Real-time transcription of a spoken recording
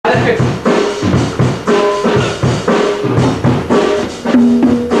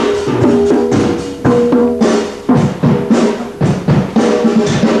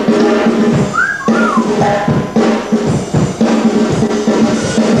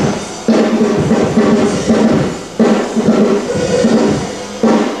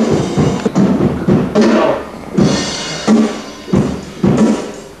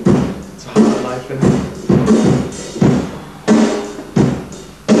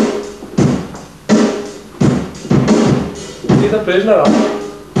He's a prisoner.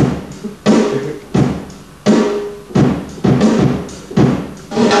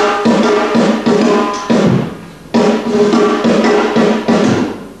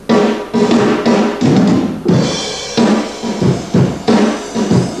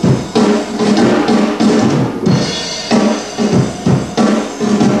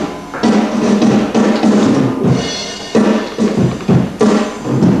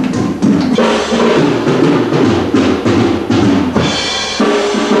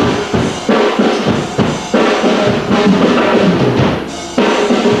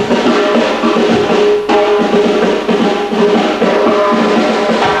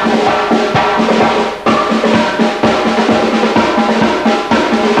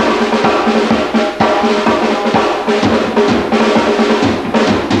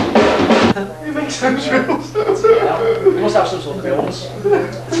 You must have some sort of illness.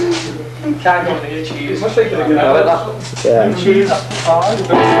 Can't go near cheese. Must take it again. I like that. Yeah. Cheese, hard.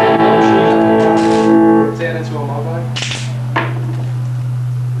 Turn into a mob light.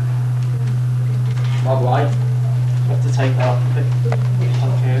 Mob light. You have to take that off a bit.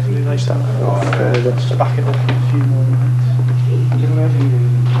 Carefully, like that. Just back it up a few more minutes.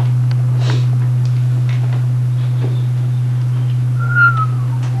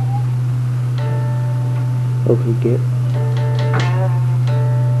 Hopefully get.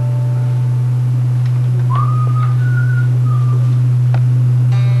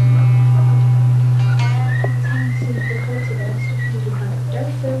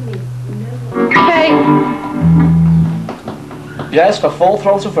 Hey! Yes, for full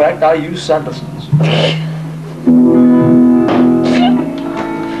throttle correct, I use sentences.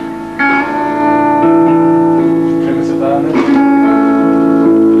 Primitive burner.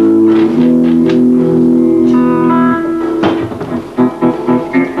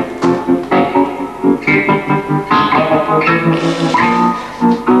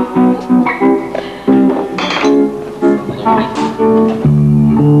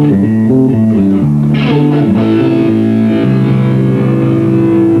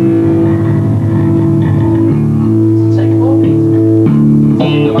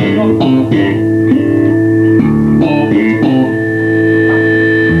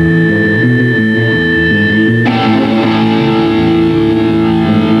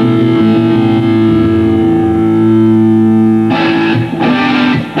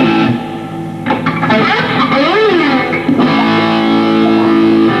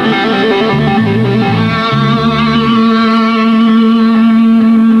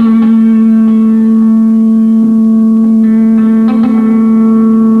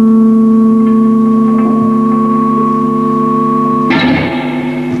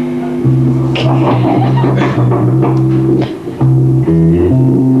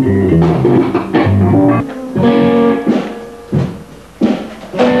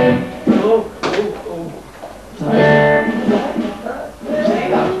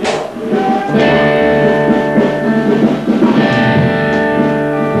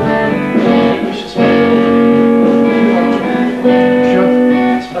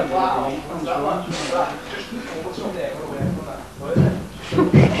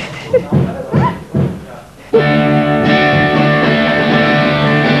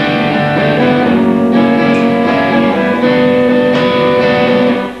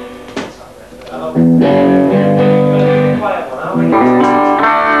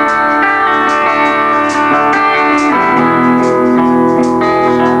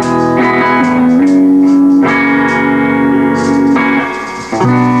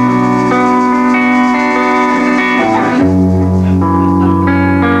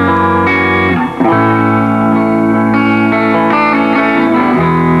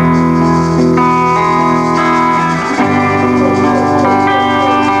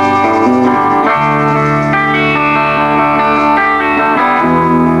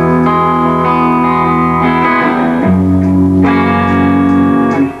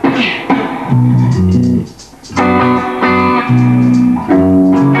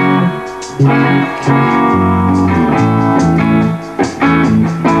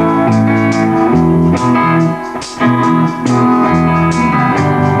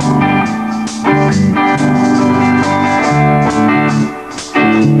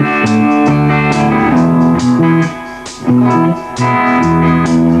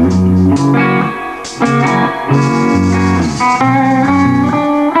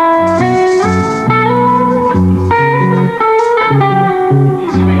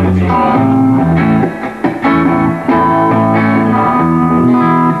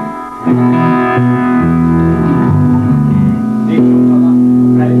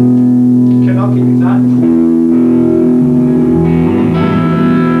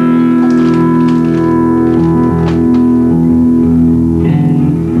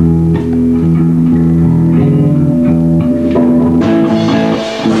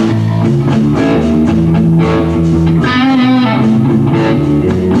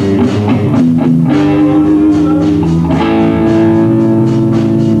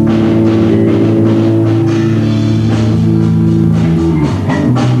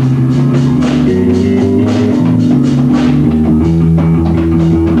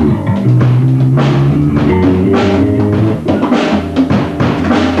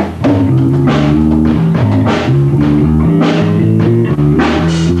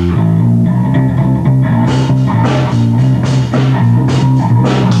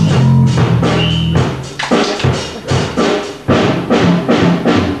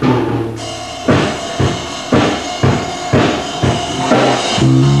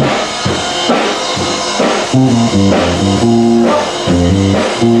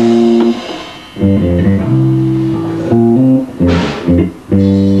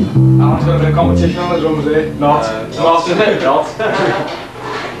 Not. Not. Not.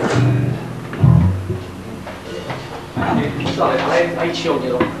 Sorry, I chilled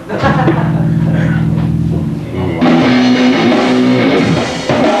you up.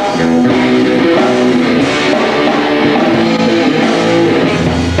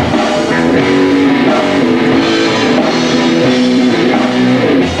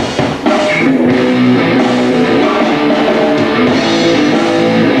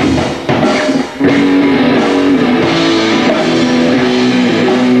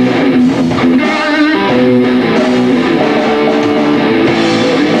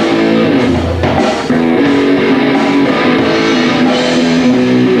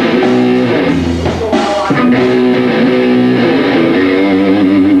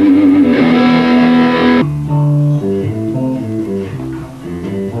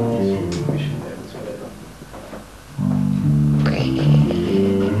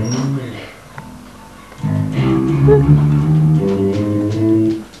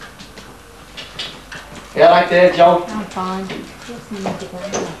 Yeah, right there, Joe. I'm fine.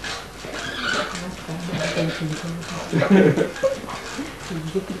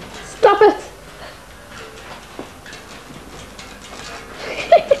 Stop it!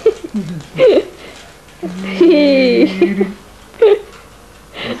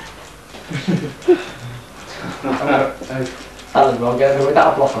 Alan, we'll get away with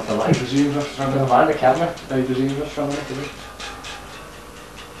that block off the light. Resume just trying Never to. mind the camera. Hey, resume just trying to.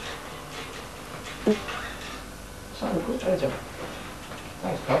 Sorry, good there, Joe.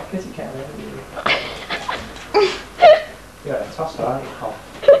 Thanks, Pop. Kitty cat there. Yeah, toss that out, Col.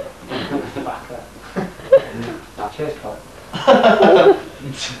 Back there. Cheers, Col.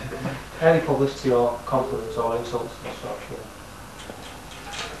 Any publicity or compliments or insults and such.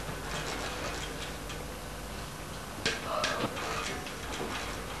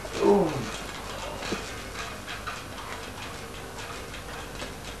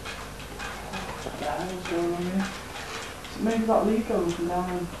 Maybe that lead goes from now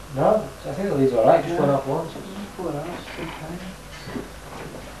on. No, I think the lead's alright, just went off once. Just pull it out, it's okay.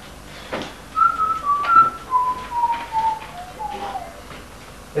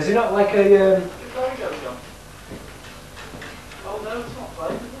 Is it not like a Oh no, it's not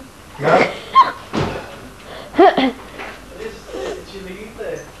playing. No? It's your lead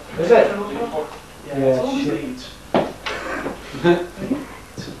there. Is it? Yeah, Yeah, it's always shit. leads.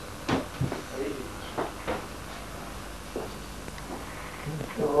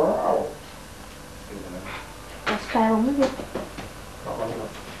 Wow. I'll stay on with you. Not long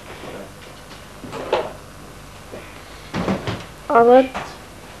enough. Alan.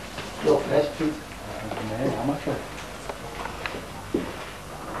 You're finished, Pete. Amateur.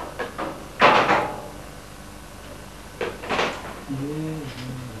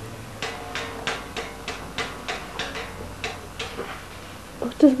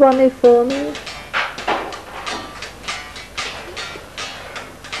 What does 104 mean?